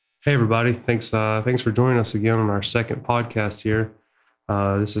Hey everybody, thanks for joining us again on our second podcast here.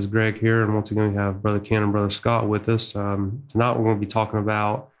 This is Greg here, and once again we have Brother Ken and Brother Scott with us. Tonight we're going to be talking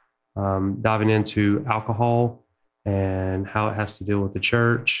about diving into alcohol and how it has to deal with the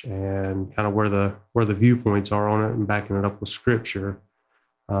church and kind of where the viewpoints are on it and backing it up with Scripture.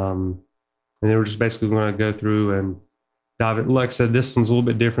 And then we're just basically going to go through and dive it. Like I said, this one's a little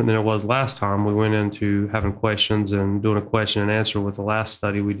bit different than it was last time. We went into having questions and doing a question and answer with the last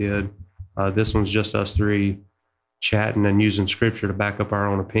study we did. This one's just us three chatting and using Scripture to back up our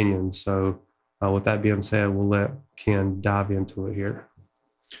own opinions. So, with that being said, we'll let Ken dive into it here.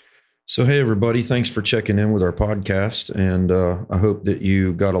 So, hey, everybody, thanks for checking in with our podcast. And I hope that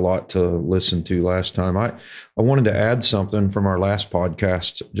you got a lot to listen to last time. I wanted to add something from our last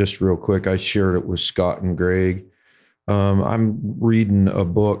podcast, just real quick. I shared it with Scott and Greg. I'm reading a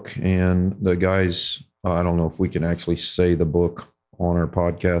book, and the guys, I don't know if we can actually say the book on our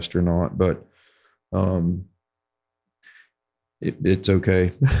podcast or not, but it's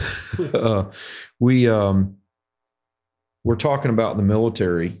okay. We're talking about the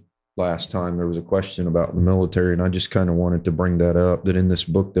military. Last time there was a question about the military, and I just kind of wanted to bring that up, that in this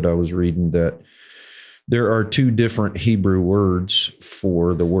book that I was reading, that there are two different Hebrew words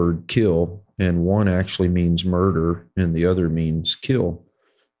for the word kill, and one actually means murder and the other means kill.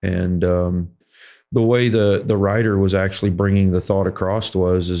 And the way the writer was actually bringing the thought across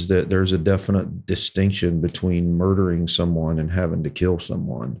is that there's a definite distinction between murdering someone and having to kill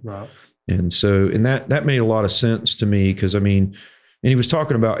someone. Right. And so, and that made a lot of sense to me, because I mean, and he was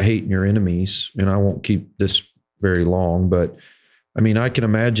talking about hating your enemies, and I won't keep this very long, but I mean, I can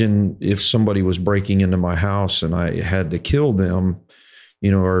imagine if somebody was breaking into my house and I had to kill them,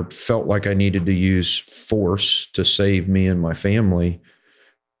 or felt like I needed to use force to save me and my family,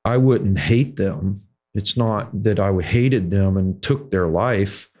 I wouldn't hate them. It's not that I hated them and took their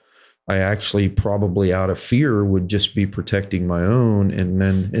life. I actually probably out of fear would just be protecting my own. And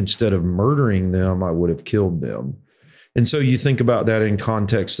then instead of murdering them, I would have killed them. And so you think about that in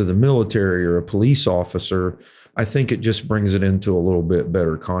context of the military or a police officer, I think it just brings it into a little bit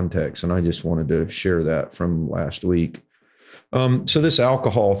better context. And I just wanted to share that from last week. So this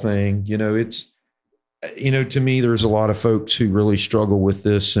alcohol thing, it's, to me, there's a lot of folks who really struggle with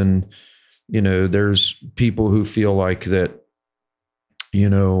this. And, there's people who feel like that,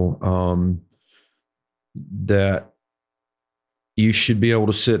 that you should be able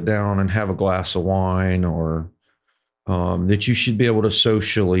to sit down and have a glass of wine, or that you should be able to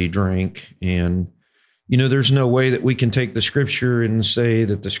socially drink. And, there's no way that we can take the Scripture and say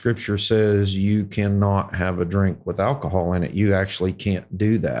that the Scripture says you cannot have a drink with alcohol in it. You actually can't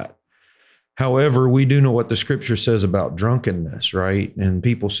do that. However, we do know what the Scripture says about drunkenness, right? And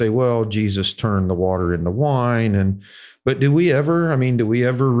people say, well, Jesus turned the water into wine. But do we ever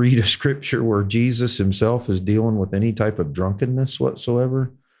read a Scripture where Jesus himself is dealing with any type of drunkenness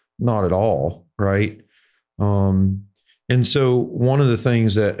whatsoever? Not at all, right? And so one of the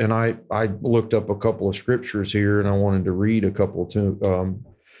things that, and I looked up a couple of scriptures here, and I wanted to read a couple of them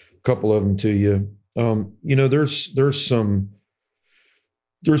to you.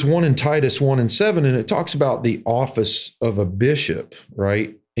 There's one in Titus 1:7, and it talks about the office of a bishop,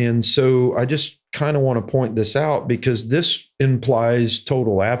 right? And so I just kind of want to point this out, because this implies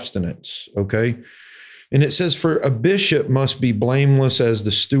total abstinence, okay? And it says, for a bishop must be blameless as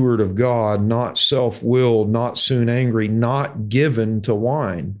the steward of God, not self-willed, not soon angry, not given to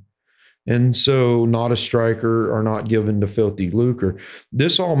wine. And so not a striker, or not given to filthy lucre.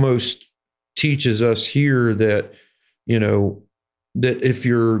 This almost teaches us here that, that if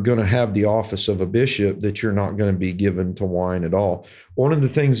you're going to have the office of a bishop, that you're not going to be given to wine at all. One of the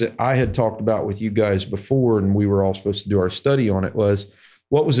things that I had talked about with you guys before, and we were all supposed to do our study on it, was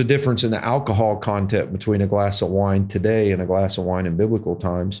what was the difference in the alcohol content between a glass of wine today and a glass of wine in biblical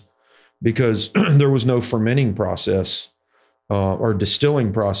times? Because there was no fermenting process or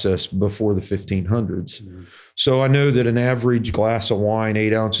distilling process before the 1500s. Mm-hmm. So I know that an average glass of wine,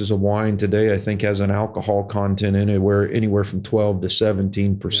 8 ounces of wine today, I think has an alcohol content anywhere from 12 to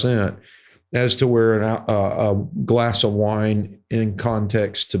 17%, as to where a glass of wine in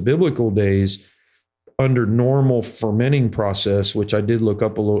context to biblical days, under normal fermenting process, which I did look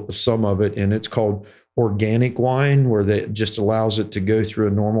up some of it, and it's called organic wine, where that just allows it to go through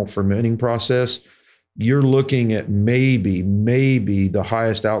a normal fermenting process, you're looking at maybe the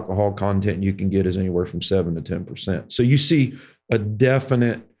highest alcohol content you can get is anywhere from 7 to 10%. So you see a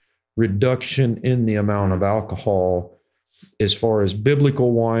definite reduction in the amount of alcohol as far as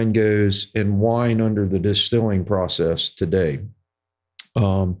biblical wine goes, and wine under the distilling process today.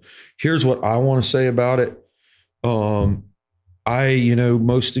 Here's what I want to say about it.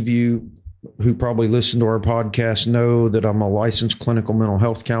 most of you who probably listen to our podcast know that I'm a licensed clinical mental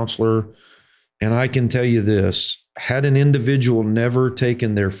health counselor. And I can tell you this, had an individual never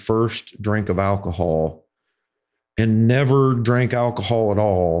taken their first drink of alcohol and never drank alcohol at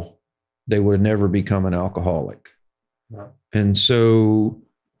all, they would have never become an alcoholic. Wow. And so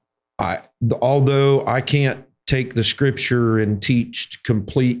although I can't take the scripture and teach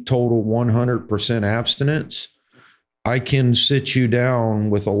complete, total 100% abstinence, I can sit you down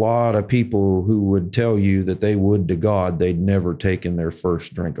with a lot of people who would tell you that they would to God they'd never taken their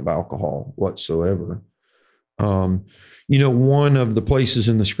first drink of alcohol whatsoever. One of the places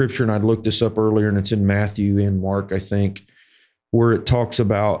in the scripture, and I'd looked this up earlier, and it's in Matthew and Mark, I think, where it talks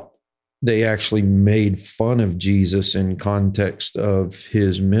about they actually made fun of Jesus in context of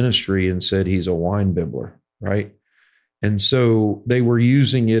his ministry and said he's a wine bibbler, right? And so they were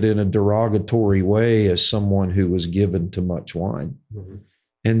using it in a derogatory way as someone who was given to much wine. Mm-hmm.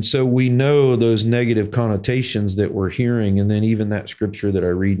 And so we know those negative connotations that we're hearing. And then even that scripture that I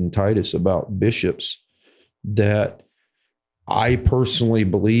read in Titus about bishops, that I personally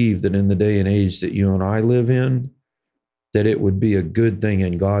believe that in the day and age that you and I live in, that it would be a good thing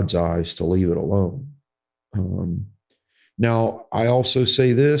in God's eyes to leave it alone. Now, I also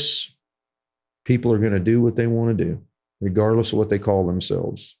say this, people are going to do what they want to do, regardless of what they call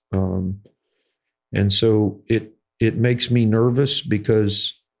themselves. And so it makes me nervous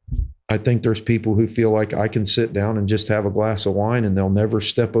because I think there's people who feel like I can sit down and just have a glass of wine and they'll never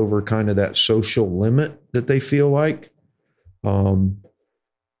step over kind of that social limit that they feel like.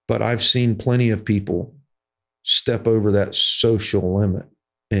 But I've seen plenty of people step over that social limit,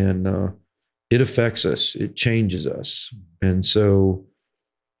 and it affects us. It changes us. And so,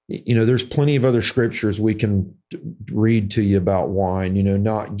 there's plenty of other scriptures we can read to you about wine,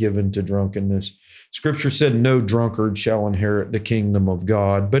 not given to drunkenness. Scripture said no drunkard shall inherit the kingdom of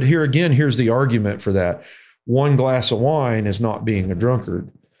God. But here's the argument for that. One glass of wine is not being a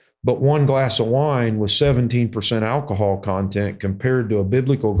drunkard, but one glass of wine with 17% alcohol content compared to a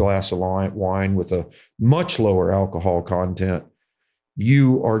biblical glass of wine with a much lower alcohol content,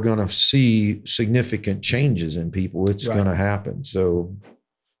 you are going to see significant changes in people. It's going to happen. So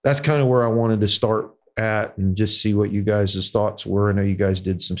that's kind of where I wanted to start at and just see what you guys' thoughts were. I know you guys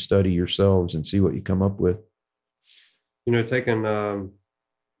did some study yourselves and see what you come up with. I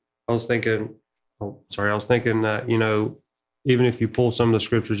was thinking that, even if you pull some of the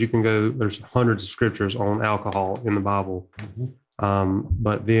scriptures, you can go, there's hundreds of scriptures on alcohol in the Bible. Mm-hmm.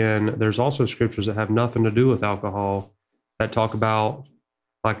 But then there's also scriptures that have nothing to do with alcohol that talk about,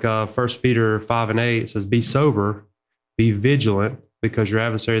 like 1 Peter 5:8, it says, be sober, be vigilant, because your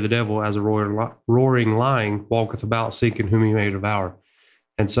adversary, the devil, as a roaring lion, walketh about seeking whom he may devour.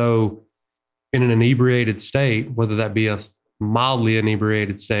 And so in an inebriated state, whether that be a mildly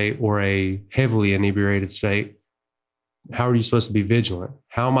inebriated state or a heavily inebriated state, how are you supposed to be vigilant?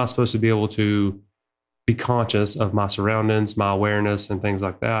 How am I supposed to be able to be conscious of my surroundings, my awareness, and things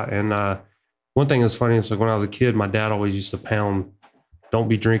like that? And one thing that's funny is, like, when I was a kid, my dad always used to pound, don't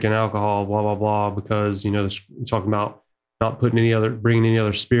be drinking alcohol, blah, blah, blah, because, you're talking about not bringing any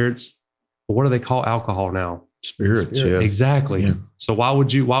other spirits. But what do they call alcohol now? Spirits. Yes. Exactly. Yeah. So why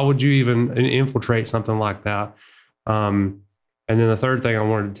would you even infiltrate something like that? And then the third thing I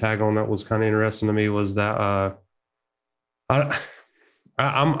wanted to tag on that was kind of interesting to me was that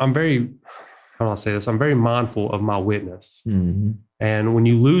I'm very, how do I say this? I'm very mindful of my witness. Mm-hmm. And when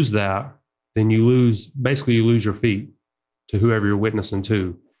you lose that, then you lose your feet to whoever you're witnessing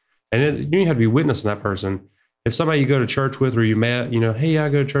to. And you have to be witnessing that person. If somebody you go to church with, or you met, hey, I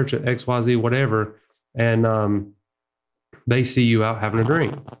go to church at XYZ, whatever, and they see you out having a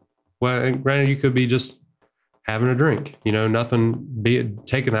drink. Well, and granted, you could be just having a drink,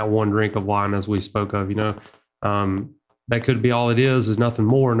 taking that one drink of wine, as we spoke of, that could be all it is nothing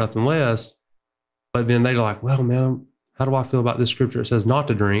more, nothing less. But then they're like, well, man, how do I feel about this scripture? It says not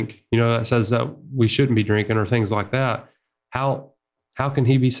to drink, it says that we shouldn't be drinking, or things like that. How can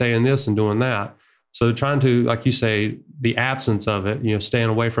he be saying this and doing that? So trying to, like you say, the absence of it, staying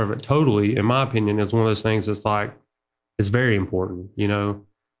away from it totally, in my opinion, is one of those things that's like, it's very important,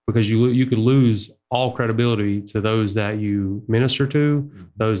 because you could lose all credibility to those that you minister to,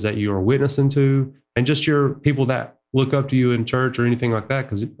 those that you are witnessing to, and just your people that look up to you in church or anything like that.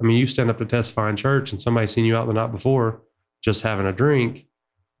 Because, you stand up to testify in church and somebody's seen you out the night before just having a drink.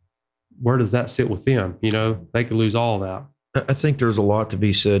 Where does that sit with them? They could lose all of that. I think there's a lot to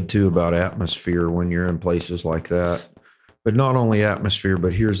be said, too, about atmosphere when you're in places like that. But not only atmosphere,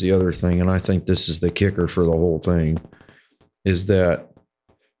 but here's the other thing, and I think this is the kicker for the whole thing, is that,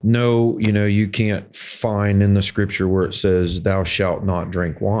 no, you can't find in the scripture where it says, thou shalt not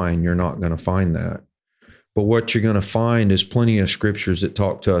drink wine. You're not going to find that. But what you're going to find is plenty of scriptures that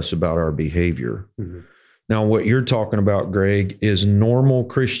talk to us about our behavior. Mm-hmm. Now, what you're talking about, Greg, is normal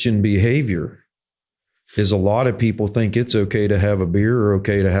Christian behavior. Is a lot of people think it's okay to have a beer or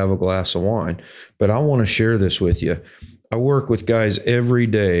okay to have a glass of wine. But I want to share this with you. I work with guys every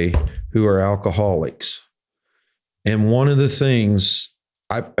day who are alcoholics. And one of the things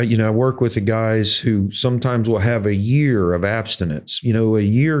I work with the guys who sometimes will have a year of abstinence, a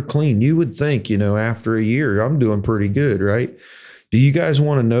year clean. You would think, after a year, I'm doing pretty good, right? Do you guys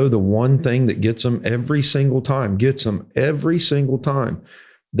want to know the one thing that gets them every single time?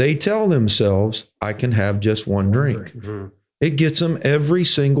 They tell themselves, I can have just one drink. Mm-hmm. It gets them every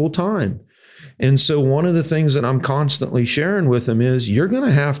single time. And so one of the things that I'm constantly sharing with them is you're going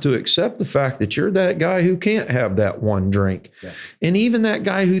to have to accept the fact that you're that guy who can't have that one drink. Yeah. And even that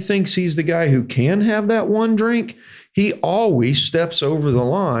guy who thinks he's the guy who can have that one drink, he always steps over the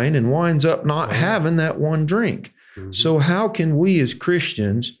line and winds up not having that one drink. Mm-hmm. So how can we as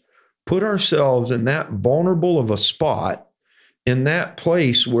Christians put ourselves in that vulnerable of a spot, in that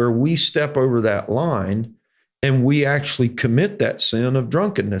place where we step over that line and we actually commit that sin of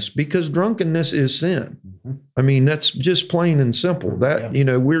drunkenness? Because drunkenness is sin. Mm-hmm. I mean, that's just plain and simple. That,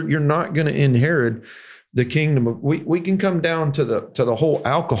 you're not going to inherit the kingdom of, we can come down to the whole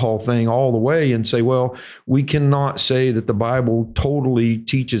alcohol thing all the way and say, well, we cannot say that the Bible totally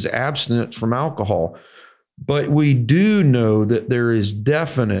teaches abstinence from alcohol, but we do know that there is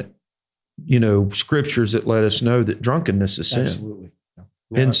definite scriptures that let us know that drunkenness is sin. Absolutely.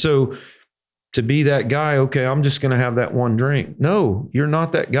 Yeah. And so to be that guy, okay, I'm just going to have that one drink. No, you're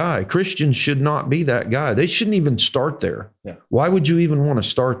not that guy. Christians should not be that guy. They shouldn't even start there. Yeah. Why would you even want to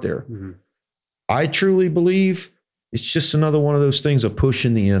start there? Mm-hmm. I truly believe it's just another one of those things of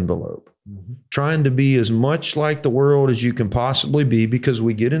pushing the envelope, trying to be as much like the world as you can possibly be, because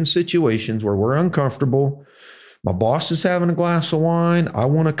we get in situations where we're uncomfortable. My boss is having a glass of wine. I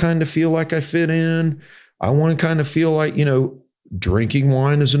want to kind of feel like I fit in. I want to kind of feel like, drinking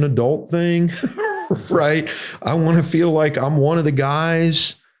wine is an adult thing, right? I want to feel like I'm one of the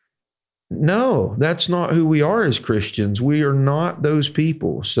guys. No, that's not who we are as Christians. We are not those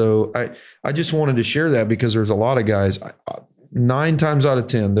people. So I just wanted to share that because there's a lot of guys, 9 times out of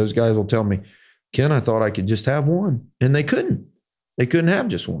 10, those guys will tell me, Ken, I thought I could just have one. And they couldn't. They couldn't have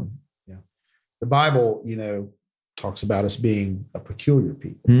just one. Yeah. The Bible, talks about us being a peculiar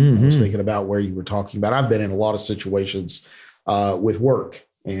people. Mm-hmm. I was thinking about where you were talking about. I've been in a lot of situations with work,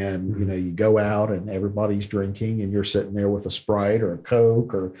 and you go out and everybody's drinking, and you're sitting there with a Sprite or a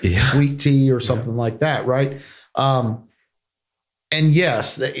Coke or sweet tea or something like that, right? And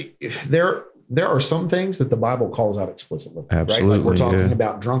yes, there are some things that the Bible calls out explicitly. Absolutely, right? Like we're talking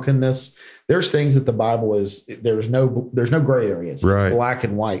about drunkenness. There's things that the Bible there's no gray areas. Right. It's black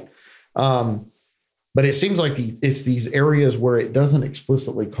and white. But it seems like it's these areas where it doesn't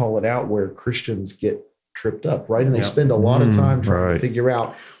explicitly call it out, where Christians get tripped up, right? And they spend a lot of time trying to figure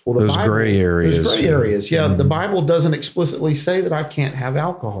out, well, the Bible, gray areas. Those gray areas. Yeah. The Bible doesn't explicitly say that I can't have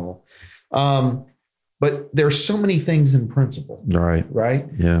alcohol. But there's so many things in principle. Right. Right.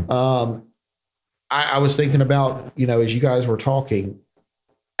 Yeah. I was thinking about, as you guys were talking,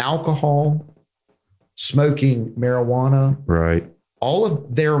 alcohol, smoking marijuana. Right. All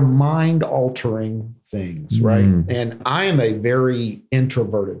of their mind-altering things, right? And I am a very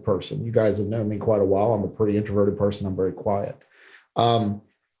introverted person. You guys have known me quite a while. I'm a pretty introverted person. I'm very quiet.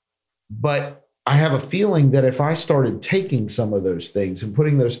 But I have a feeling that if I started taking some of those things and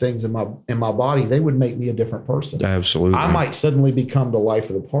putting those things in my body, they would make me a different person. Absolutely. I might suddenly become the life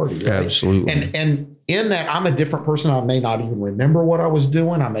of the party. Right? Absolutely. And in that, I'm a different person. I may not even remember what I was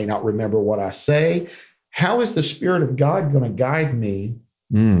doing. I may not remember what I say. How is the Spirit of God going to guide me?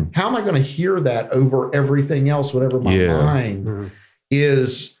 How am I going to hear that over everything else, whatever my mind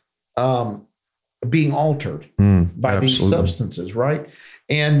is being altered by these substances, right?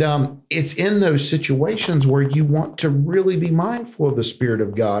 And it's in those situations where you want to really be mindful of the Spirit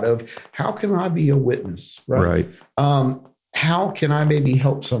of God, of how can I be a witness, right? How can I maybe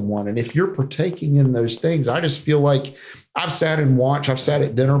help someone? And if you're partaking in those things, I just feel like I've sat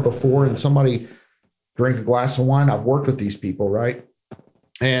at dinner before and somebody drink a glass of wine. I've worked with these people, right?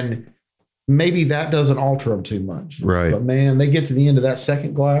 And maybe that doesn't alter them too much. Right. But man, they get to the end of that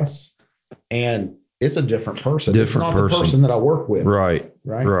second glass and it's a different person. It's not the person that I work with. Right.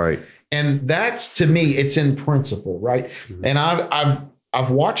 Right. Right. And that's, to me, it's in principle, right? Mm-hmm. And I've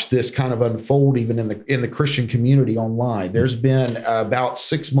watched this kind of unfold even in the Christian community online. There's been about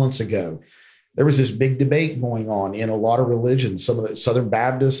 6 months ago, there was this big debate going on in a lot of religions, some of the Southern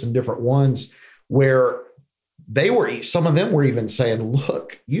Baptists and different ones, where some of them were even saying,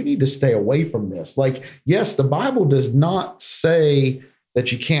 look, you need to stay away from this. Like, yes, the Bible does not say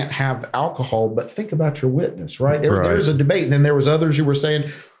that you can't have alcohol, but think about your witness, right? There was a debate. And then there was others who were saying,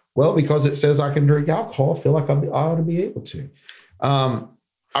 well, because it says I can drink alcohol, I feel like I ought to be able to. I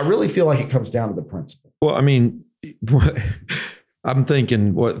really feel like it comes down to the principle. Well, I mean, I'm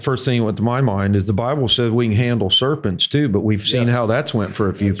thinking first thing went to my mind is the Bible says we can handle serpents too, but we've seen how that's went for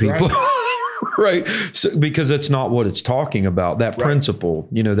a few people. Right. Right. So, because that's not what it's talking about. That principle,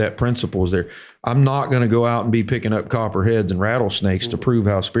 that principle is there. I'm not going to go out and be picking up copperheads and rattlesnakes to prove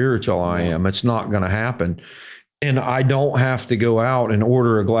how spiritual I am. It's not going to happen. And I don't have to go out and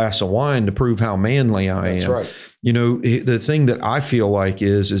order a glass of wine to prove how manly I am. That's right. The thing that I feel like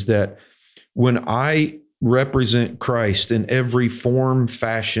is that when I represent Christ in every form,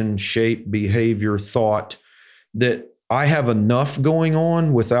 fashion, shape, behavior, thought, that I have enough going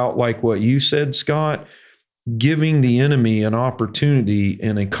on without, like what you said, Scott, giving the enemy an opportunity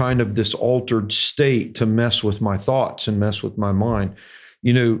in a kind of this altered state to mess with my thoughts and mess with my mind.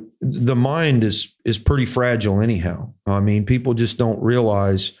 The mind is pretty fragile anyhow. I mean, people just don't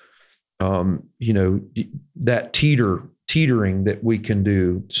realize, that teetering that we can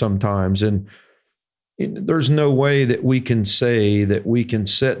do sometimes. And there's no way that we can say that we can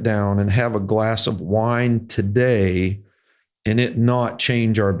sit down and have a glass of wine today and it not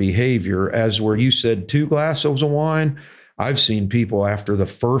change our behavior. As where you said 2 glasses of wine, I've seen people after the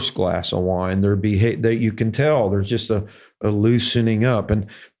first glass of wine, that you can tell there's just a loosening up. And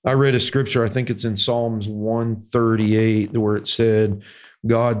I read a scripture, I think it's in Psalms 138, where it said,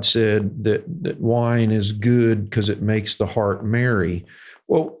 God said that wine is good because it makes the heart merry.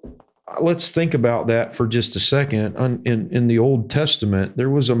 Well, let's think about that for just a second. In the Old Testament, there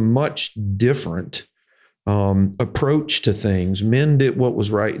was a much different approach to things. Men did what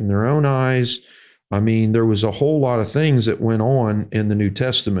was right in their own eyes. I mean, there was a whole lot of things that went on in the New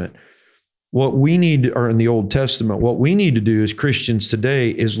Testament. What we need, or in the Old Testament, what we need to do as Christians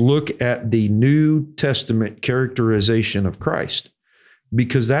today is look at the New Testament characterization of Christ,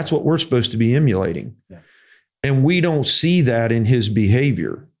 because that's what we're supposed to be emulating. Yeah. And we don't see that in his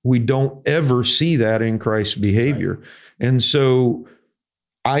behavior. We don't ever see that in Christ's behavior. Right. And so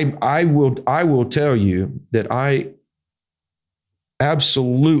I will tell you that I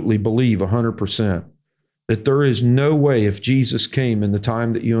absolutely believe 100% that there is no way, if Jesus came in the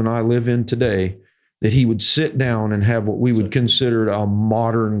time that you and I live in today, that he would sit down and have what we would consider a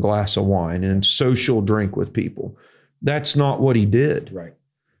modern glass of wine and social drink with people. That's not what he did. Right.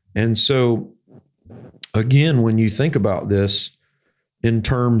 And so, again, when you think about this in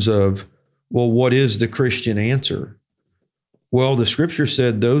terms of, well, what is the Christian answer? Well, the scripture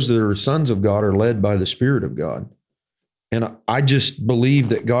said those that are sons of God are led by the Spirit of God. And I just believe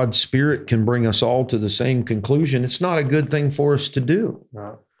that God's Spirit can bring us all to the same conclusion. It's not a good thing for us to do.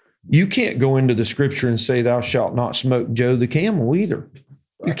 No. You can't go into the scripture and say, thou shalt not smoke Joe the camel either.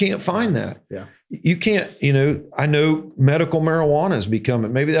 Right. You can't find that. Yeah. You can't, I know medical marijuana is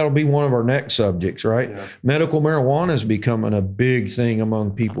becoming, maybe that'll be one of our next subjects, right? Yeah. Medical marijuana is becoming a big thing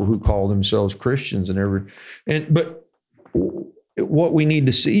among people who call themselves Christians but what we need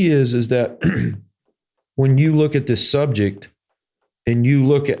to see is that when you look at this subject and you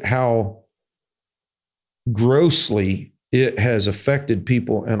look at how grossly it has affected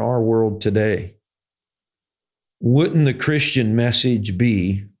people in our world today, wouldn't the Christian message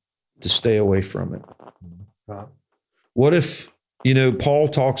be to stay away from it? What if, Paul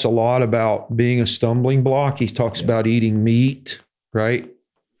talks a lot about being a stumbling block. He talks about eating meat, right?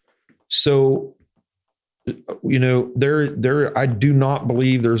 So, I do not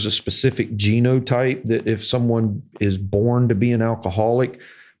believe there's a specific genotype that if someone is born to be an alcoholic,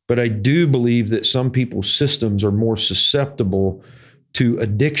 but I do believe that some people's systems are more susceptible to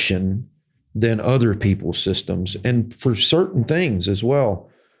addiction than other people's systems, and for certain things as well.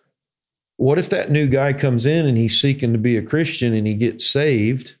 What if that new guy comes in and he's seeking to be a Christian and he gets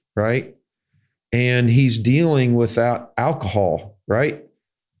saved, right? And he's dealing with that alcohol, right?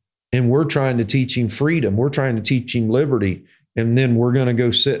 And we're trying to teach him freedom. We're trying to teach him liberty. And then we're going to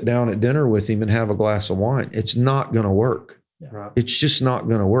go sit down at dinner with him and have a glass of wine. It's not going to work. Yeah. It's just not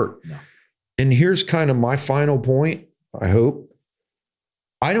going to work. No. And here's kind of my final point, I hope.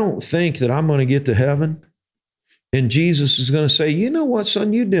 I don't think that I'm going to get to heaven and Jesus is going to say, you know what,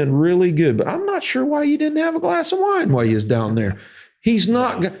 son, you did really good, but I'm not sure why you didn't have a glass of wine while you was down there. He's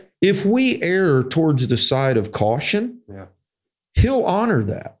not going. If we err towards the side of caution, he'll honor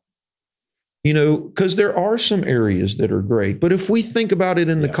that. Because there are some areas that are great. But if we think about it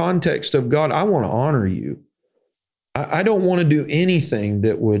in the context of God, I want to honor you. I don't want to do anything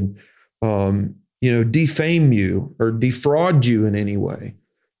that would defame you or defraud you in any way.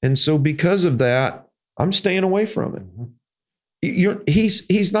 And so because of that, I'm staying away from it.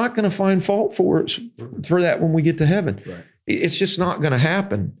 He's not going to find fault for that when we get to heaven. Right. It's just not going to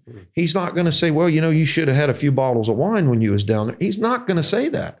happen. He's not going to say, well, you should have had a few bottles of wine when you was down there. He's not going to say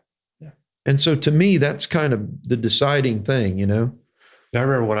that. Yeah. And so to me, that's kind of the deciding thing, I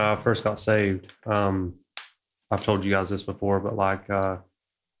remember when I first got saved, I've told you guys this before, but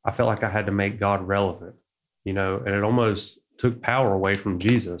I felt like I had to make God relevant, and it almost took power away from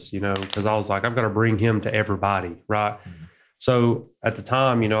Jesus, because I was like, I've got to bring him to everybody. Right. Mm-hmm. So at the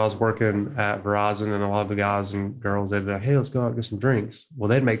time, I was working at Verizon, and a lot of the guys and girls, they'd be like, hey, let's go out and get some drinks. Well,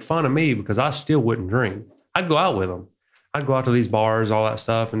 they'd make fun of me because I still wouldn't drink. I'd go out with them. I'd go out to these bars, all that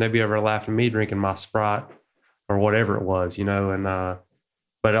stuff, and they'd be over laughing at me drinking my Sprite or whatever it was,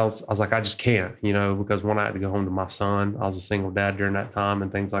 but I was like, I just can't, because one, I had to go home to my son. I was a single dad during that time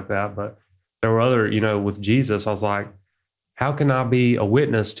and things like that. But there were other, with Jesus, I was like, how can I be a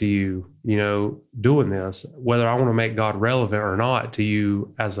witness to you, doing this, whether I want to make God relevant or not to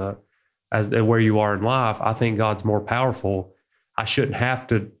you as where you are in life? I think God's more powerful. I shouldn't have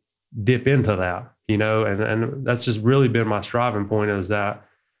to dip into that, and that's just really been my striving point, is that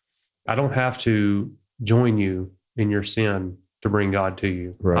I don't have to join you in your sin to bring God to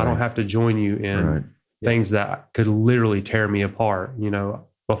you. Right. I don't have to join you in things that could literally tear me apart.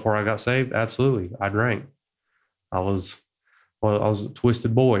 Before I got saved, absolutely. I drank. I was a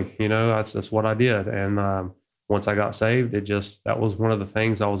twisted boy, that's what I did. And once I got saved, that was one of the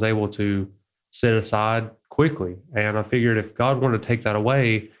things I was able to set aside quickly. And I figured if God wanted to take that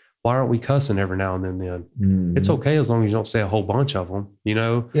away, why aren't we cussing every now and then? Mm-hmm. It's okay as long as you don't say a whole bunch of them,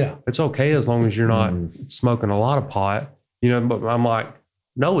 Yeah. It's okay as long as you're not smoking a lot of pot, but I'm like,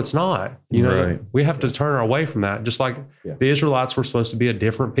 no, it's not. We have to turn away from that. Just like the Israelites were supposed to be a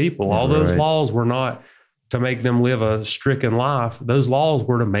different people. All those laws were not to make them live a stricken life. Those laws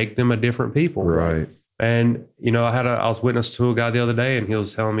were to make them a different people. Right. And, I was witness to a guy the other day, and he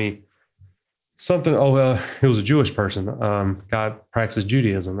was telling me something. He was a Jewish person. Guy practices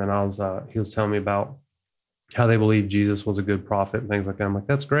Judaism. And he was telling me about how they believe Jesus was a good prophet and things like that. I'm like,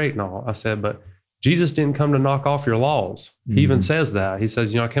 that's great and all. I said, but Jesus didn't come to knock off your laws. Mm-hmm. He even says that. He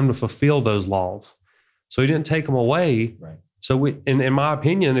says, I came to fulfill those laws. So he didn't take them away. Right. So in my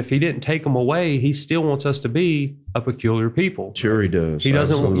opinion, if he didn't take them away, he still wants us to be a peculiar people. Sure he does. He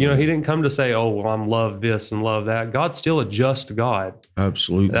doesn't, he didn't come to say, oh, well, I'm love this and love that. God's still a just God.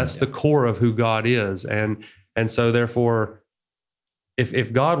 Absolutely. That's the core of who God is. And so therefore,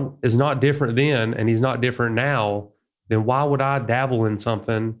 if God is not different then and he's not different now, then why would I dabble in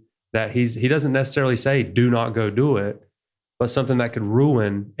something that he doesn't necessarily say, do not go do it, but something that could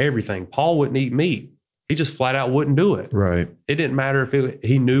ruin everything. Paul wouldn't eat meat. He just flat out wouldn't do it. Right. It didn't matter if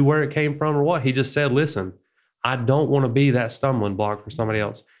he knew where it came from or what. He just said, listen, I don't want to be that stumbling block for somebody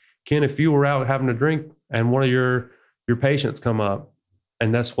else. Ken, if you were out having a drink and one of your patients come up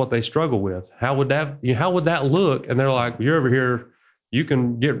and that's what they struggle with, how would that look? And they're like, you're over here, you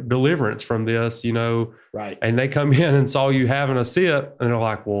can get deliverance from this, Right. And they come in and saw you having a sip and they're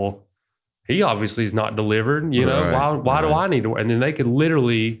like, well, he obviously is not delivered, why do I need to? And then they could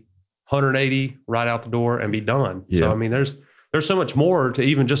literally 180 right out the door and be done. Yeah. So, I mean, there's so much more to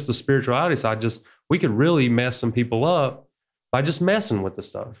even just the spirituality side. We could really mess some people up by just messing with the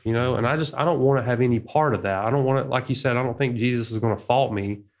stuff, and I don't want to have any part of that. I don't want to, like you said, I don't think Jesus is going to fault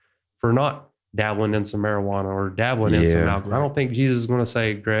me for not dabbling in some marijuana or dabbling in some alcohol. I don't think Jesus is going to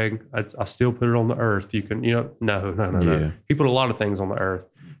say, Greg, I still put it on the earth. You can, no. He put a lot of things on the earth,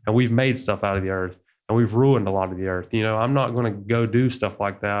 and we've made stuff out of the earth, and we've ruined a lot of the earth. I'm not going to go do stuff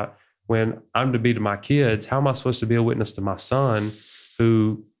like that. When I'm to be to my kids, how am I supposed to be a witness to my son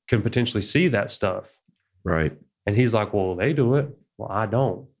who can potentially see that stuff? Right. And he's like, well, they do it. Well, I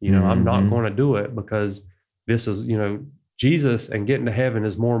don't, I'm not going to do it because this is, Jesus and getting to heaven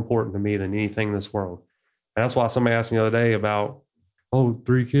is more important to me than anything in this world. And that's why somebody asked me the other day about,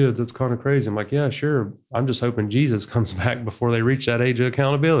 3 kids, that's kind of crazy. I'm like, yeah, sure. I'm just hoping Jesus comes back before they reach that age of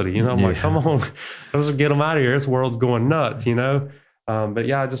accountability. I'm like, come on, let's get them out of here. This world's going nuts, But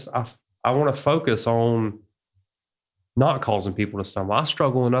yeah, I want to focus on not causing people to stumble. I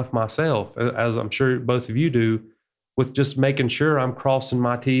struggle enough myself, as I'm sure both of you do, with just making sure I'm crossing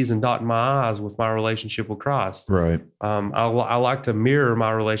my T's and dotting my I's with my relationship with Christ. Right. I like to mirror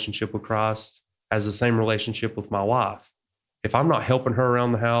my relationship with Christ as the same relationship with my wife. If I'm not helping her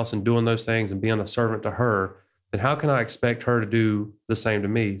around the house and doing those things and being a servant to her, then how can I expect her to do the same to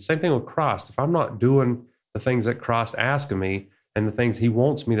me? Same thing with Christ. If I'm not doing the things that Christ asks of me and the things he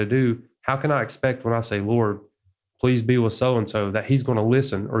wants me to do, how can I expect when I say, Lord, please be with so-and-so, that he's going to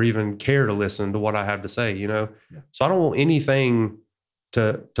listen or even care to listen to what I have to say, you know? Yeah. So I don't want anything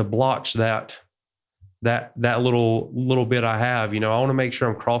to blotch that little bit I have. You know, I want to make sure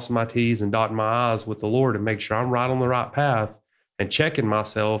I'm crossing my T's and dotting my I's with the Lord and make sure I'm right on the right path and checking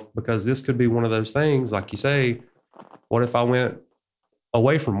myself, because this could be one of those things, like you say, what if I went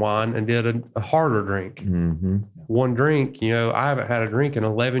away from wine and did a harder drink? Mm-hmm. One drink, you know, I haven't had a drink in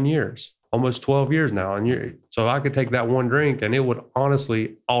 11 years, almost 12 years now. And so I could take that one drink and it would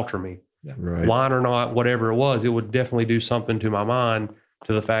honestly alter me. Yeah. Right. Wine or not, whatever it was, it would definitely do something to my mind,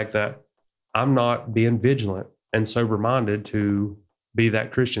 to the fact that I'm not being vigilant and sober-minded to be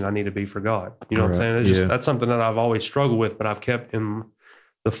that Christian I need to be for God. You know what I'm saying? It's just, that's something that I've always struggled with, but I've kept in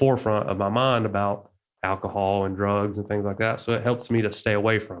the forefront of my mind about alcohol and drugs and things like that. So it helps me to stay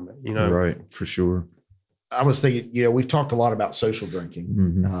away from it, you know? Right, for sure. I was thinking, you know, we've talked a lot about social drinking,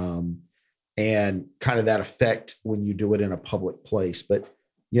 mm-hmm. And kind of that effect when you do it in a public place. But,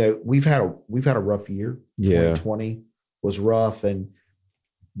 you know, we've had a rough year. Yeah. 2020 was rough.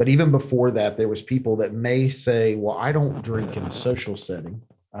 But even before that, there was people that may say, well, I don't drink in a social setting.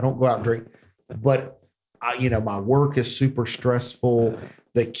 I don't go out and drink, but my work is super stressful.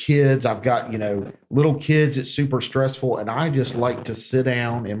 The kids, I've got, little kids, it's super stressful. And I just like to sit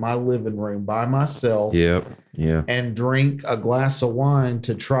down in my living room by myself and drink a glass of wine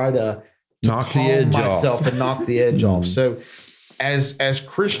to try to knock the edge off. And knock the edge off. So as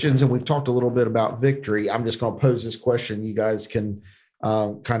Christians, and we've talked a little bit about victory, I'm just going to pose this question. You guys can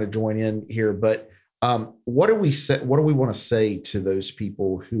kind of join in here, but what do we want to say to those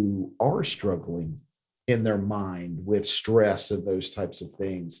people who are struggling in their mind with stress and those types of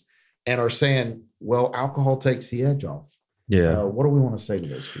things and are saying, well, alcohol takes the edge off? Yeah. What do we want to say to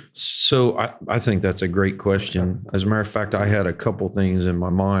those people? So I think that's a great question. As a matter of fact, I had a couple things in my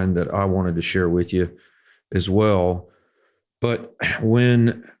mind that I wanted to share with you as well. But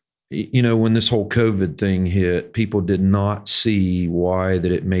when this whole COVID thing hit, people did not see why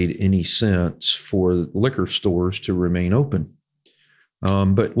that it made any sense for liquor stores to remain open.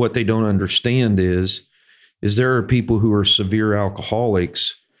 But what they don't understand is there are people who are severe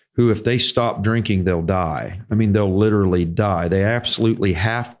alcoholics who, if they stop drinking, they'll die. I mean, they'll literally die. They absolutely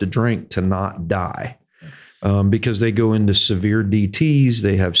have to drink to not die, because they go into severe DTs,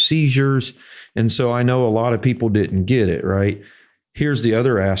 they have seizures. And so I know a lot of people didn't get it, right? Here's the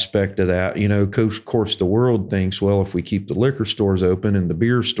other aspect of that. Of course, the world thinks, well, if we keep the liquor stores open and the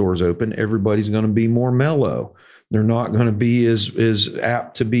beer stores open, everybody's going to be more mellow. They're not going to be as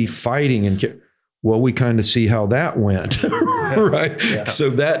apt to be fighting. Well, we kind of see how that went, right? Yeah. So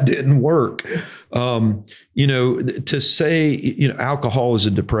that didn't work. To say, alcohol is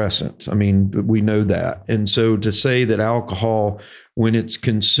a depressant. I mean, we know that. And so to say that alcohol, when it's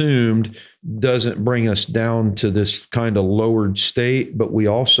consumed, doesn't bring us down to this kind of lowered state, but we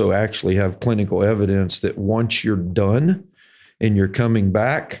also actually have clinical evidence that once you're done and you're coming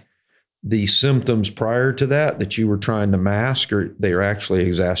back, the symptoms prior to that you were trying to mask, they are actually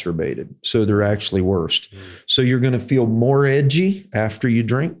exacerbated. So they're actually worse. So you're going to feel more edgy after you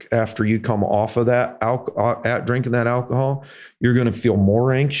drink, after you come off of that at drinking that alcohol, you're going to feel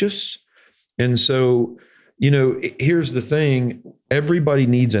more anxious. And so, here's the thing, everybody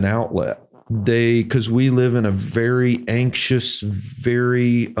needs an outlet. Because we live in a very anxious,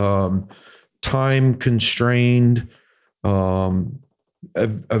 very time constrained,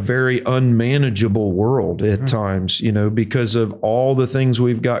 a very unmanageable world at times, because of all the things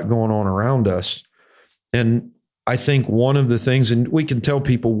we've got going on around us. And I think one of the things, and we can tell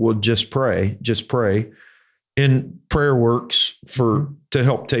people, well, just pray. And prayer works to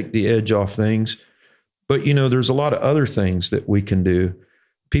help take the edge off things. But, there's a lot of other things that we can do.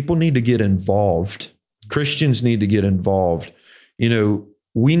 People need to get involved. Christians need to get involved.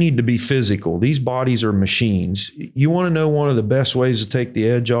 We need to be physical. These bodies are machines. You want to know one of the best ways to take the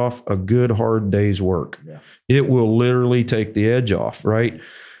edge off? A good, hard day's work. Yeah. It will literally take the edge off, right?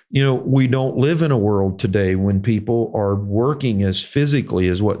 We don't live in a world today when people are working as physically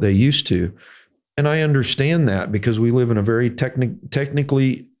as what they used to. And I understand that because we live in a very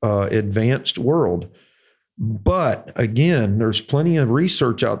technically advanced world. But again, there's plenty of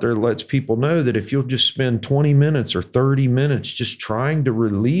research out there that lets people know that if you'll just spend 20 minutes or 30 minutes just trying to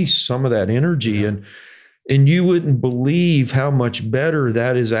release some of that energy, and you wouldn't believe how much better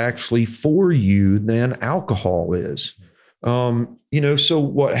that is actually for you than alcohol is. So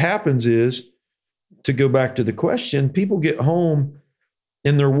what happens is, to go back to the question, people get home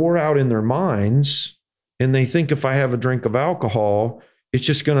and they're wore out in their minds, and they think if I have a drink of alcohol, it's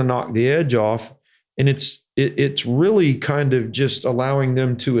just going to knock the edge off. And it's really kind of just allowing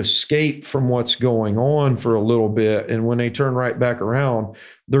them to escape from what's going on for a little bit. And when they turn right back around,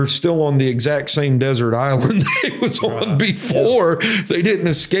 they're still on the exact same desert island they was on before. Yeah. They didn't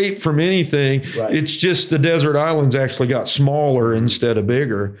escape from anything. Right. It's just the desert islands actually got smaller instead of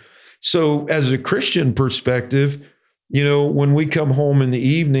bigger. So as a Christian perspective, you know, when we come home in the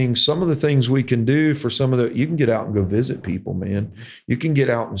evening, some of the things we can do for you can get out and go visit people, man. You can get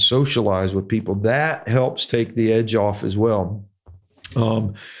out and socialize with people. That helps take the edge off as well.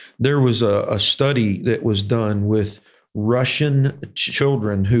 There was a study that was done with Russian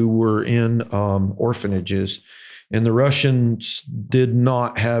children who were in orphanages, and the Russians did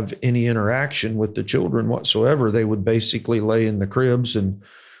not have any interaction with the children whatsoever. They would basically lay in the cribs, and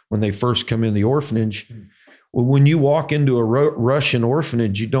when they first come in the orphanage, well, when you walk into a Russian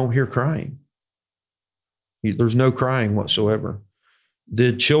orphanage, you don't hear crying. There's no crying whatsoever.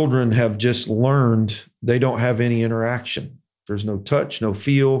 The children have just learned they don't have any interaction. There's no touch, no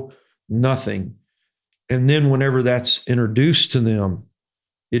feel, nothing. And then whenever that's introduced to them,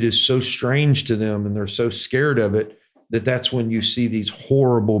 it is so strange to them and they're so scared of it that's when you see these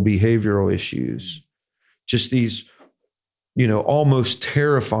horrible behavioral issues. Just these, you know, almost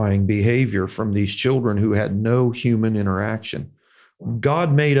terrifying behavior from these children who had no human interaction.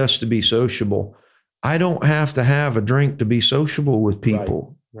 God made us to be sociable. I don't have to have a drink to be sociable with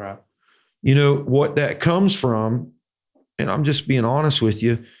people. Right. You know, what that comes from, and I'm just being honest with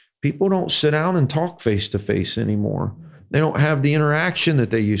you, people don't sit down and talk face to face anymore. They don't have the interaction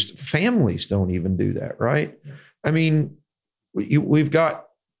that they used to. Families don't even do that, right? I mean, we've got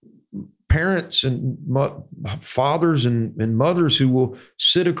parents and fathers and mothers who will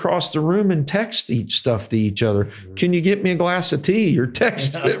sit across the room and text stuff to each other. Mm-hmm. Can you get me a glass of tea? Or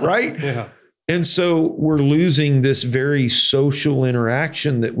text it, right? Yeah. And so we're losing this very social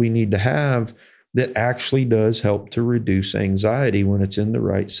interaction that we need to have that actually does help to reduce anxiety when it's in the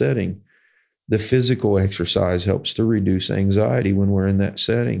right setting. The physical exercise helps to reduce anxiety when we're in that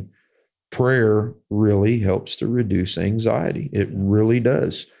setting. Prayer really helps to reduce anxiety. It really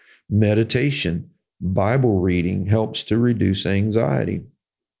does. Meditation, Bible reading helps to reduce anxiety.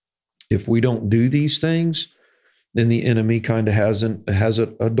 If we don't do these things, then the enemy kind of has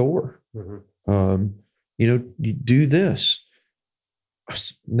a door. Mm-hmm. You know, you do this.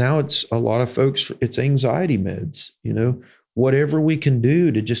 Now it's a lot of folks, it's anxiety meds, you know, whatever we can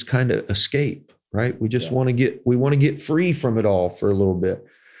do to just kind of escape, right? We just want to get free from it all for a little bit.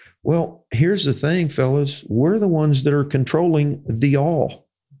 Well, here's the thing, fellas, we're the ones that are controlling the all.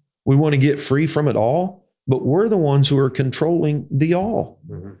 We want to get free from it all, but we're the ones who are controlling the all.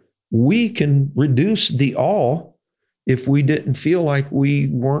 Mm-hmm. We can reduce the all if we didn't feel like we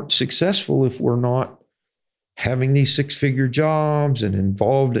weren't successful, if we're not having these six-figure jobs and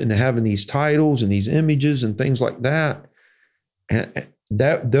involved in having these titles and these images and things like that. And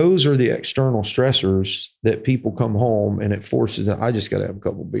those are the external stressors that people come home and it forces them. I just got to have a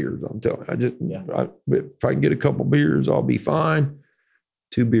couple beers. I'm telling you, if I can get a couple beers, I'll be fine.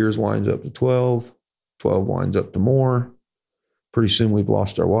 2 beers winds up to 12. 12 winds up to more. Pretty soon we've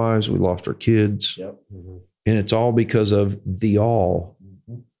lost our wives. We lost our kids. Yep. Mm-hmm. And it's all because of the all.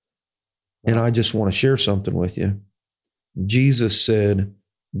 Mm-hmm. And I just want to share something with you. Jesus said,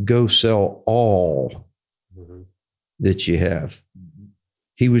 go sell all that you have. Mm-hmm.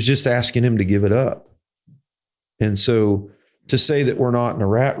 He was just asking him to give it up. And so to say that we're not in a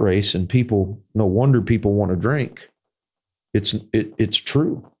rat race and people, no wonder people want to drink. It's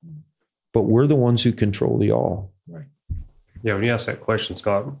true, but we're the ones who control the all. Right. Yeah. When you asked that question,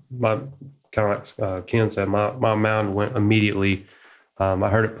 Scott, kind of like Ken said, my mind went immediately. I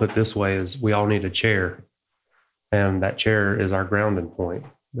heard it put this way: is we all need a chair, and that chair is our grounding point.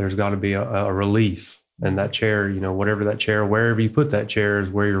 There's got to be a release, and that chair, you know, whatever that chair, wherever you put that chair, is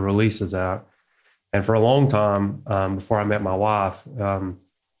where your release is at. And for a long time, before I met my wife,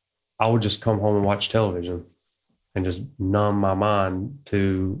 I would just come home and watch television and just numb my mind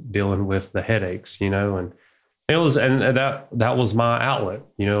to dealing with the headaches, you know, and it was, and that was my outlet,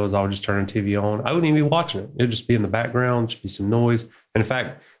 you know, as I would just turn the TV on. I wouldn't even be watching it. It'd just be in the background, just be some noise. And in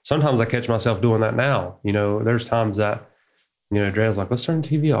fact, sometimes I catch myself doing that now. You know, there's times that, you know, Dre's like, let's turn the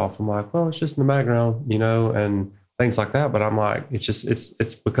TV off. I'm like, well, it's just in the background, you know, and things like that. But I'm like,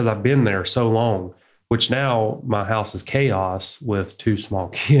 it's because I've been there so long, which now my house is chaos with 2 small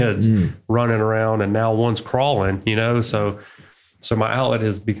kids running around, and now one's crawling, you know, so my outlet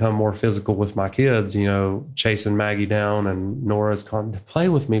has become more physical with my kids, you know, chasing Maggie down, and Nora's calling, play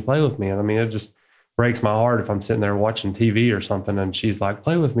with me. And I mean, it just breaks my heart if I'm sitting there watching TV or something and she's like,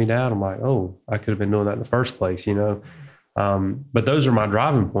 play with me, Dad. I'm like, oh, I could have been doing that in the first place, you know? But those are my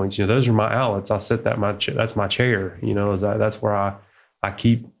driving points. Those are my outlets. I set that's my chair. That's where I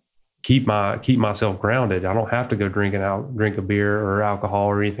keep myself grounded. I don't have to go drink a beer or alcohol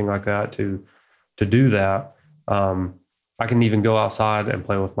or anything like that to do that. I can even go outside and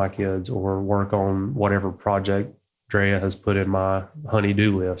play with my kids or work on whatever project Drea has put in my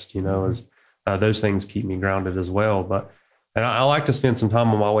honey-do list. Those things keep me grounded as well. And I like to spend some time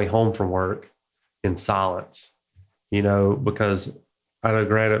on my way home from work in silence, because I know,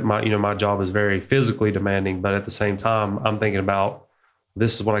 granted, my job is very physically demanding, but at the same time, I'm thinking about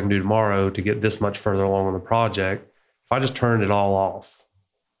this is what I can do tomorrow to get this much further along on the project. If I just turned it all off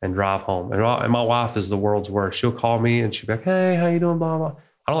and drive home, and my wife is the world's worst. She'll call me and she'll be like, "Hey, how you doing?" Blah, blah.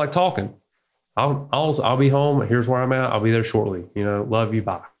 I don't like talking. I'll be home. Here's where I'm at. I'll be there shortly. Love you.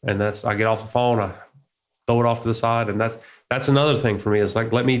 Bye. And I get off the phone. I throw it off to the side. And that's another thing for me. It's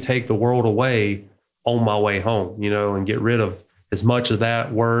like, let me take the world away on my way home, and get rid of as much of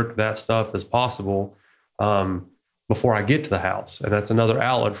that work, that stuff as possible before I get to the house. And that's another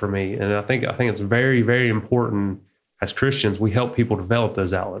outlet for me. And I think it's very, very important as Christians, we help people develop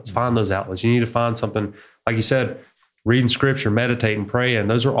those outlets, find those outlets. You need to find something, like you said, reading scripture, meditating, praying.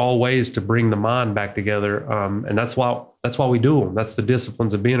 Those are all ways to bring the mind back together. And that's why we do them. That's the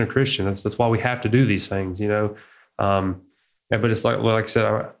disciplines of being a Christian. That's why we have to do these things, but it's like I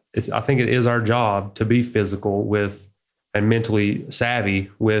said, I think it is our job to be physical with and mentally savvy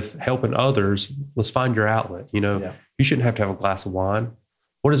with helping others. Let's find your outlet. You shouldn't have to have a glass of wine.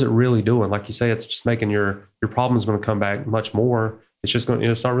 What is it really doing? Like you say, it's just making your problem's going to come back much more. It's just going,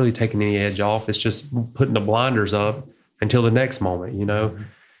 it's not really taking any edge off. It's just putting the blinders up until the next moment, And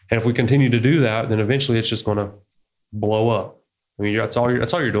if we continue to do that, then eventually it's just going to blow up. I mean, that's all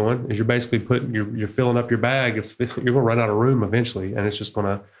you're doing is you're basically you're filling up your bag. You're going to run out of room eventually, and it's just going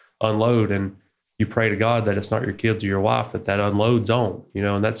to unload. And you pray to God that it's not your kids or your wife that unloads on,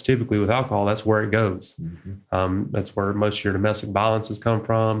 and that's typically with alcohol. That's where it goes. That's where most of your domestic violences come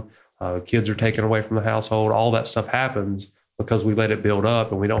from. Kids are taken away from the household. All that stuff happens because we let it build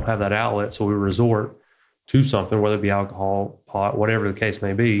up and we don't have that outlet. So we resort to something, whether it be alcohol, pot, whatever the case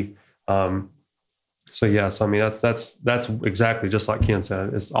may be. So I mean, that's exactly just like Ken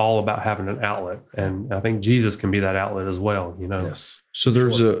said. It's all about having an outlet, and I think Jesus can be that outlet as well. Yes. So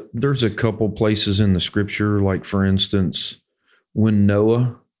there's a couple places in the scripture, like for instance, when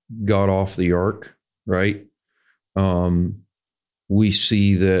Noah got off the ark, right? We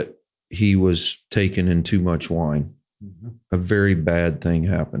see that he was taken in too much wine. A very bad thing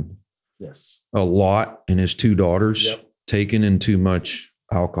happened. Yes. Lot and his two daughters taken in too much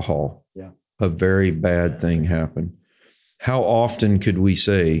alcohol. A very bad thing happened. How often could we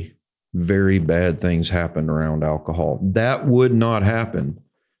say very bad things happen around alcohol? That would not happen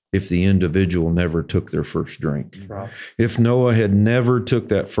if the individual never took their first drink. Right. If Noah had never took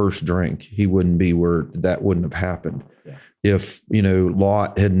that first drink, he wouldn't be where that wouldn't have happened. Yeah. If,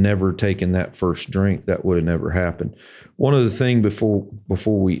 Lot had never taken that first drink, that would have never happened. One other thing before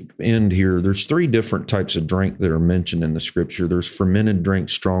we end here, there's 3 different types of drink that are mentioned in the scripture. There's fermented drink,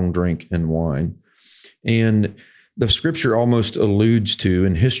 strong drink, and wine. And the scripture almost alludes to,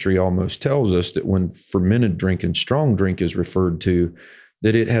 and history almost tells us, that when fermented drink and strong drink is referred to,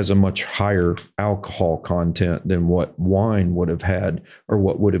 that it has a much higher alcohol content than what wine would have had or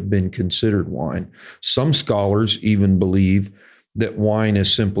what would have been considered wine. Some scholars even believe that wine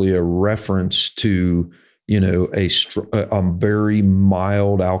is simply a reference to, a very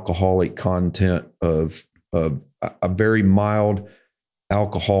mild alcoholic content of a very mild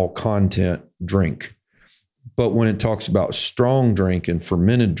alcohol content drink. But when it talks about strong drink and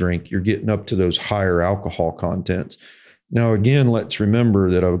fermented drink, you're getting up to those higher alcohol contents. Now, again, let's remember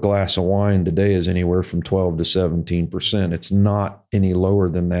that a glass of wine today is anywhere from 12 to 17%. It's not any lower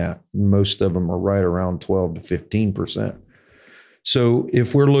than that. Most of them are right around 12 to 15%. So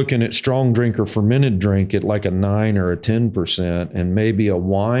if we're looking at strong drink or fermented drink at like a 9 or a 10%, and maybe a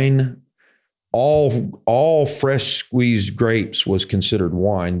wine, all fresh squeezed grapes was considered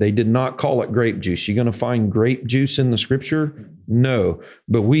wine. They did not call it grape juice. You're going to find grape juice in the scripture? No,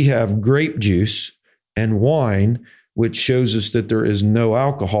 but we have grape juice and wine, which shows us that there is no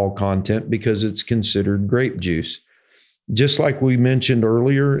alcohol content because it's considered grape juice. Just like we mentioned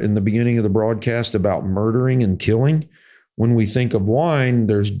earlier in the beginning of the broadcast about murdering and killing, when we think of wine,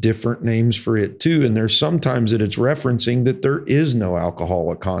 there's different names for it too. And there's sometimes that it's referencing that there is no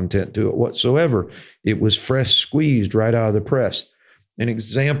alcoholic content to it whatsoever. It was fresh squeezed right out of the press. An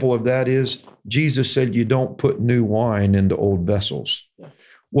example of that is Jesus said, you don't put new wine into old vessels.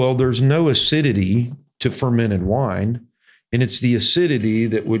 Well, there's no acidity to fermented wine, and it's the acidity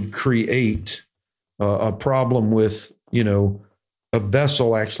that would create a problem with a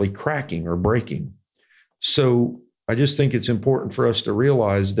vessel actually cracking or breaking. So I just think it's important for us to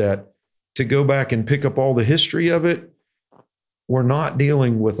realize that to go back and pick up all the history of it, we're not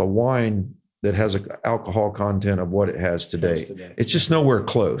dealing with a wine that has an alcohol content of what it has today. It's just nowhere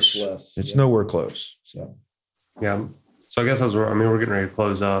close. It's nowhere close. So, yeah. So I guess we're getting ready to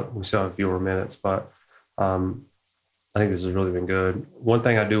close up. We still have a few more minutes, but I think this has really been good. One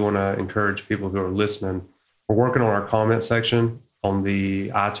thing I do want to encourage people who are listening, we're working on our comment section on the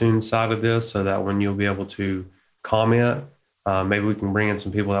iTunes side of this, so that when you'll be able to comment, maybe we can bring in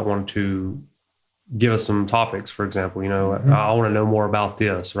some people that want to give us some topics. For example, I want to know more about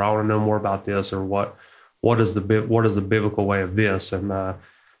this, or I want to know more about this, or what is the biblical way of this, and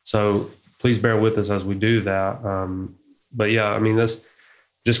so please bear with us as we do that. But yeah, this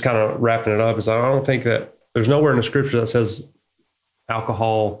just kind of wrapping it up is I don't think that there's nowhere in the scripture that says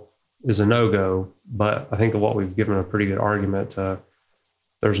alcohol is a no-go, but I think of what we've given a pretty good argument to,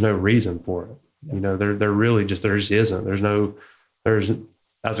 there's no reason for it. There really just isn't.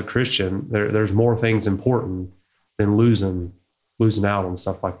 As a Christian, there's more things important than losing out on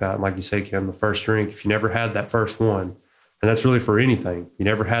stuff like that. And like you say, Ken, the first drink, if you never had that first one, and that's really for anything, you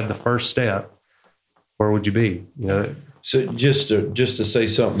never had the first step, where would you be? So just to say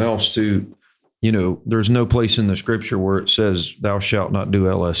something else too, there's no place in the scripture where it says thou shalt not do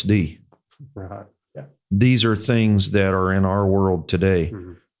LSD. Right. Yeah. These are things that are in our world today.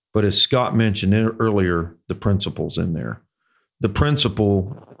 Mm-hmm. But as Scott mentioned earlier, the principle's in there. The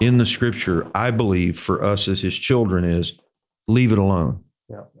principle in the scripture, I believe, for us as his children is leave it alone.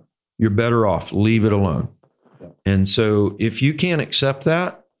 Yeah. You're better off, leave it alone. Yeah. And so if you can't accept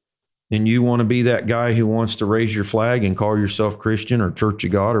that, and you want to be that guy who wants to raise your flag and call yourself Christian or Church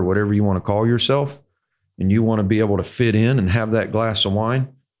of God or whatever you want to call yourself, and you want to be able to fit in and have that glass of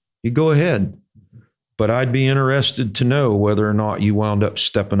wine, you go ahead. But I'd be interested to know whether or not you wound up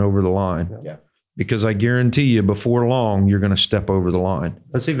stepping over the line. Yeah. Because I guarantee you before long, you're going to step over the line.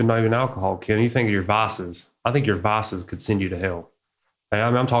 That's even not even alcohol, Ken. You think of your vices. I think your vices could send you to hell.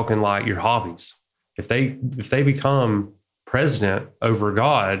 I'm talking like your hobbies. If they become president over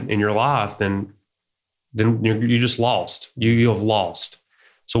God in your life, then you just lost. You have lost.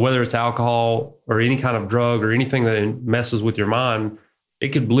 So whether it's alcohol or any kind of drug or anything that messes with your mind, it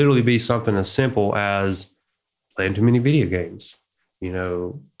could literally be something as simple as playing too many video games,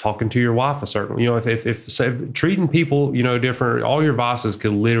 talking to your wife a certain, if treating people, different, all your vices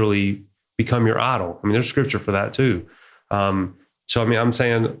could literally become your idol. There's scripture for that too. So, I'm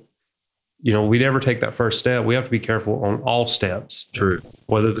saying, we never take that first step. We have to be careful on all steps. True.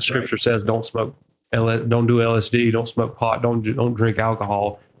 Whether the scripture says don't smoke, don't do LSD, don't smoke pot, don't drink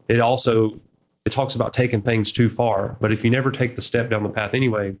alcohol. It talks about taking things too far. But if you never take the step down the path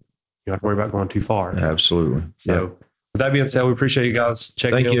anyway, you don't have to worry about going too far. Absolutely. So with that being said, we appreciate you guys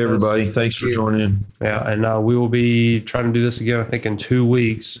checking in. Thank you, everybody. Thanks for joining in. Yeah. And we will be trying to do this again, I think, in 2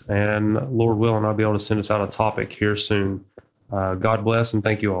 weeks. And Lord willing, I'll be able to send us out a topic here soon. God bless and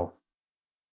thank you all.